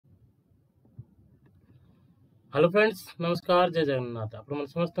Hello friends, नमस्कार, जय जगन्नाथ। आपण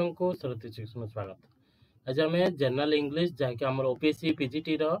समस्त को सरस्वती शिक्षण स्वागत। आज आम जनरल इंग्लिश जहाँकि आम ओपीएससी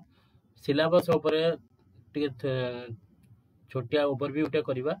पीजीटी सिलेबस छोटिया ओवरव्यू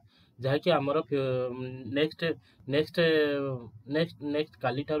करवा जहाँकि आमर नेक्स्ट नेक्स्ट नेक्स्ट नेक्स्ट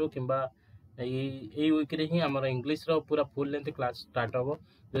काली ठारू किंबा वीक्रे ही आमर इंग्लिश पूरा फुल लेंथ क्लास स्टार्ट हम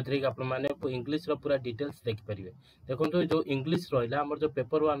जो थी कि आपने इंग्लिश पूरा डिटेल्स देखिपारे। देखो जो इंग्लिश रहा आमर जो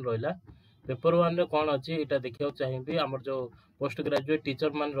पेपर वन रहा पेपर वन रे कौन अच्छी यहाँ देखा चाहिए आम जो पोस्ट ग्रेजुएट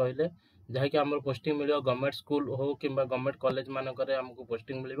टीचर मान रही जहाँकि आम पोस्टिंग मिल गवर्नमेंट स्कूल हो कि गवर्नमेंट कॉलेज मानक आमको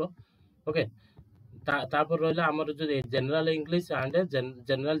पोस्टिंग मिल ओके। तापर रहा आमर जो general English and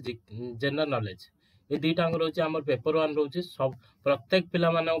general general knowledge ये दुईटा रोचे आम पेपर वन रोचे सब प्रत्येक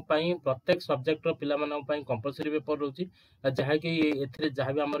पिलामानंपाई प्रत्येक सब्जेक्ट पिलामानंपाई कंपलसरी पेपर रोचे जहाँकि ए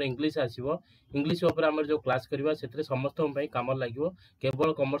जहाँ भी आम इंग्लिश आसो इंग्लिश आम जो क्लास करवा से समस्त कम लगे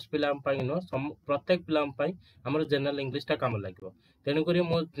केवल कमर्स पिला नुह प्रत्येक पिलापाई आम जनरल इंग्लिशटा कम लगे। तेणुक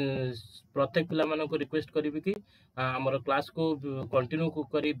प्रत्येक पिला रिक्वेस्ट करी कि आमर क्लास को कंटिन्यू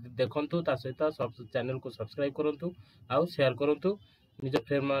कर देखु सहित सब चैनल को सब्सक्राइब करूँ आउ शेयर करूँ निज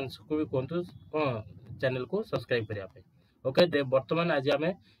फ्रेंड मान को भी कहतु कौन चैनल को सब्सक्राइब करने। ओके, बर्तमान आज आम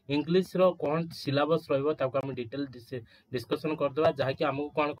इंग्लिश कौन सिलेबस रही डिटेल डिस्कसन करदे जहाँकि आमको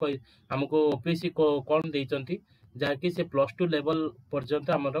कौन आमको ओपीएससी कौन देती जहाँकि से +2 लेवल पर्यंत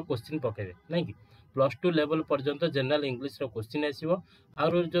आम क्वेश्चन पकेबे नहीं कि +2 लेवल पर्यंत जनरल इंग्लिश क्वेश्चन आसो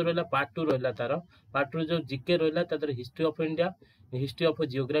और जो रहा पार्ट 2 रहा तार पार्ट 2 जो जीके रहा तार history of India history of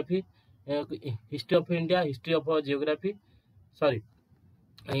geography history of India history of geography sorry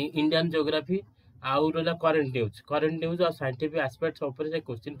Indian geography आउ रहा करेन्ट न्यूज और साइंटिफिक एस्पेक्ट्स से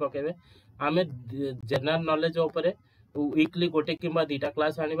क्वेश्चन पकेबे आम जनरल नॉलेज वीकली गोटे कि दुईटा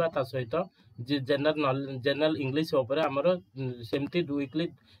क्लास आनिबा ता सहित जनरल इंग्लिश आमर सेमती वीकली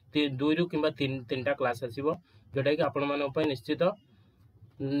 2 रु कि 3टा क्लास आसीबो जोटा कि आपण मानन निश्चित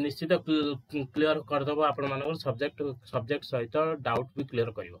निश्चित क्लीयर करदब आपण सब्जेक्ट सहित डाउट भी क्लीयर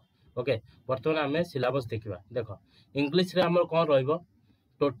करिवो। ओके, बर्तमान आम सिलेबस देखा देख इंग्लिश रे आमर कौन रहिबो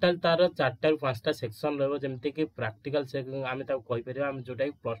टोटाल तार 4टा ରୁ 5टा सेक्शन रही कि प्राक्टिकल आम कहीपर आम जोटा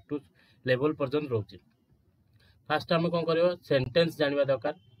 +2 लेवल पर्यंत रोचे। फास्ट आम कौन कर सेंटेंस जाना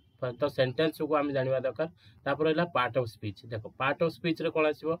दरकार तो सेंटेंस को आम जाना दरकार। तापर रहा पार्ट ऑफ स्पीच देख पार्ट ऑफ स्पीच रे कौन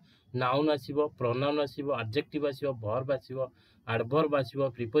आसो नाउन आसो प्रोनाउन आसो एडजेक्टिव आसो वर्ब आसो एडवर्ब आसो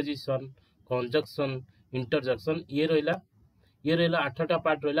प्रीपोजिशन कंजक्शन इंटरजेक्शन ये रहा 8टा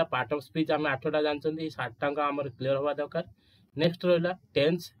पार्ट रहा पार्ट ऑफ स्पीच आम 8टा जानते 7टा आम क्लीयर हवा दरकार। नेक्स्ट रहा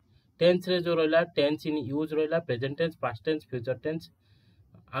टेंस टेंस रे जो रहा टेंस इन यूज रहा present tense past tense future tense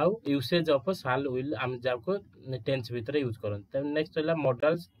आउ यूसेज ऑफ शाल विल आम जाको टेंस भितर यूज करते। नेक्स्ट रहा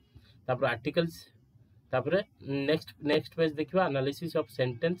मॉडल्स तापर आर्टिकल्स तापर नेक्स्ट पेज देखिबा एनालिसिस ऑफ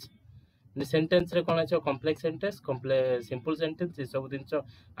सेंटेंस सेंटेंस रे कौन आछो कॉम्प्लेक्स सेंटेंस सिंपल सेंटेंस ये सब दिन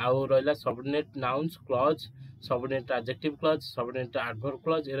आउ रहा subordinate nouns clause subordinate adjective clause subordinate adverb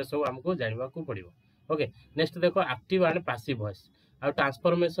clause ये सब हमको जानवा को पड़िबो। ओके, नेक्स्ट देखो एक्टिव एंड पैसिव वॉइस और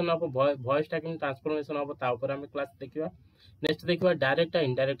ट्रांसफॉर्मेशन ऑफ वॉइस टा कि ट्रांसफॉर्मेशन ऑफ ता ऊपर हम क्लास देखिबा। नेक्स्ट देखिबा direct and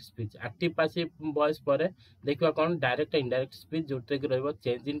indirect speech active passive voice पर देखिबा कौन डायरेक्ट डायरेक्ट स्पीच जोटे कि रहबो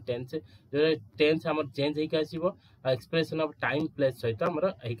चेंज इन टेंस जो टेंस हमर change Keck आसीबो expression of time place सहित हमर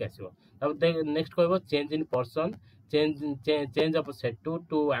हेक आसीबो। तब नेक्स्ट कहबो change in person change of set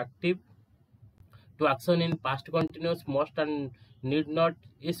to active to action in past continuous must and need not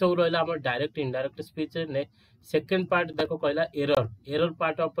ये सब रहा डायरेक्ट इनडायरेक्ट स्पीच ने। सेकेंड पार्ट देखो कहला एरर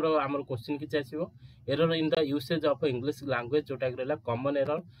पार्ट ऑफ आमर क्वेश्चन किसी आसो error in the usage of English language जोटा कि रहा कॉमन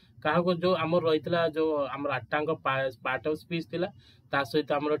एरर क्या जो आमर रही जो आम 8टा पार्ट ऑफ स्पीच थिला ता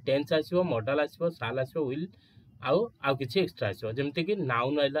सहित आमर टेंस आसो मॉडल आसो शाल आसो विल आउ किछि एक्स्ट्रा आसो जेमति कि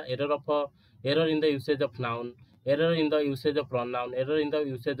नाउन रहा error in the usage of noun error in the usage of pronoun error in the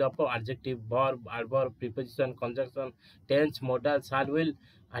usage of adjective verb adverb preposition conjunction tense modal shall will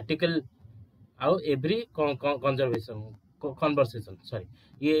article आउ every conversation sorry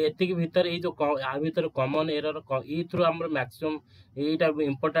ये एतिक भीतर ये जो आ भीतर common error ये through आम maximum यहीटा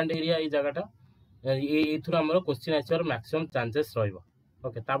important area ये जगहटा ये थ्रू आम क्वेश्चन आसवर मैक्सिमम चांसेस रहिबो।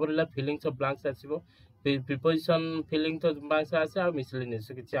 ओके, तापर रहा fillings of blanks आसीबो preposition fillings of blanks आसे आ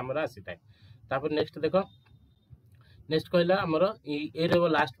मिसलेनियस किछि हमर आसी थाए। तापर नेक्स्ट देखो नेक्स्ट कहला आमर ये रहा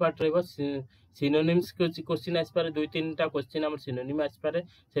लास्ट पार्ट रहा सिनोनिम्स क्वेश्चन आसपे 2-3टा क्वेश्चन आम सिनोनिम आसपे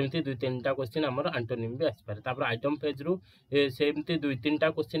सेमती 2-3टा क्वेश्चन आमर आंटोनिम भी आसपे। तापर आइटम पेज रु सेमती 2-3टा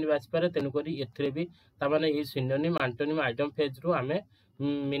क्वेश्चन भी आसपे तेणुक भी ताने ये सिनोनिम आंटोनिम आइटम पेज रु आमे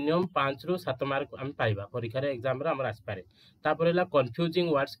मिनिमम 5 ରୁ 7 मार्क आम पाइबा परीक्षा एग्जाम आम आसपे। तापर है कन्फ्यूजिंग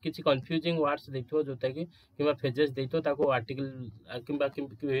वर्ड्स, किसी कन्फ्यूजिंग वर्ड्स देखो जोटा कि कि फेजेस देखो आर्टिकल कि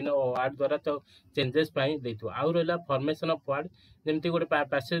विभिन्न वर्ड द्वारा तो चेंजेस देखो। आउ रहा फॉर्मेशन ऑफ वर्ड, जमती गोटे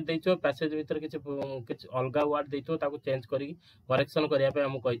पैसेज देखो, पैसेज भीतर किसी अलग वर्ड देखो चेंज करी करेक्शन करने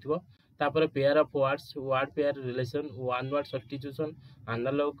आमको कही। तापर pair of words, word pair relation, one word substitution,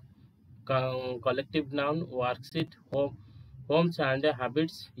 analogue, collective noun, worksheet, homes and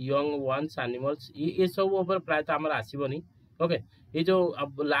habits, young ones, animals, ये सब ऊपर प्रायतः आमर आसबनी। ओके, ये जो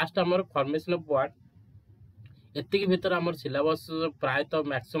लास्ट आमर फॉर्मेशन ऑफ वर्ड एतिक भीतर आमर सिलेबस प्रायतः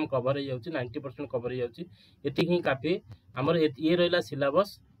मैक्सिमम कवर हो जाउची, 90% कवर हो जाउची। एतिक ही काफी आमर ये रहिला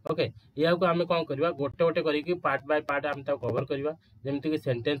सिलेबस। ओके, या को आमे कोन करबा, गोटे गोटे करिकि पार्ट बाय पार्ट आम ता कवर करबा। जेमति कि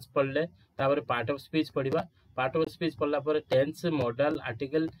सेंटेंस पढ़ले, तापर part of speech पढ़िबा। Part of speech पढ़ला पर टेंस, मॉडल,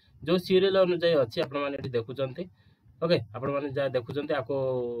 आर्टिकल जो सीरियल अनुसार अछि आपण माने एठी देखुचंती। ओके, आपण माने जा देखुचंती आको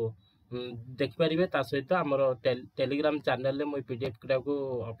देखिपारे। ता सहित आमर टेलीग्राम चैनल रे मुई पीडीएफ को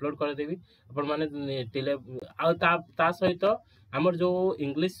अपलोड कर देबी। आपण माने ता सहित आमर जो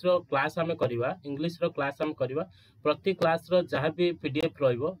इंग्लिश रो क्लास आमे करबा, इंग्लिश रो क्लास आम करबा। प्रति क्लास रो जहाँ भी पीडीएफ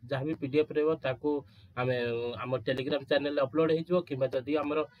रहइबो, जहाँ भी पीडीएफ रहइबो ताको आमे आमर टेलीग्राम चैनल रे अपलोड हेजो। किबा जदी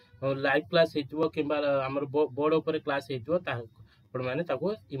आमर लाइव क्लास हेजो किबा आमर बोर्ड ऊपर क्लास हेजो, ता आपण माने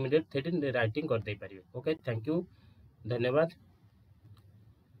ताको इमीडिएट थेटिन राइटिंग कर दे पारिबे। ओके, थैंक यू, धन्यवाद।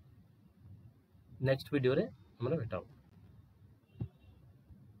 नेक्स्ट वीडियो रे हमरा भेटाओ।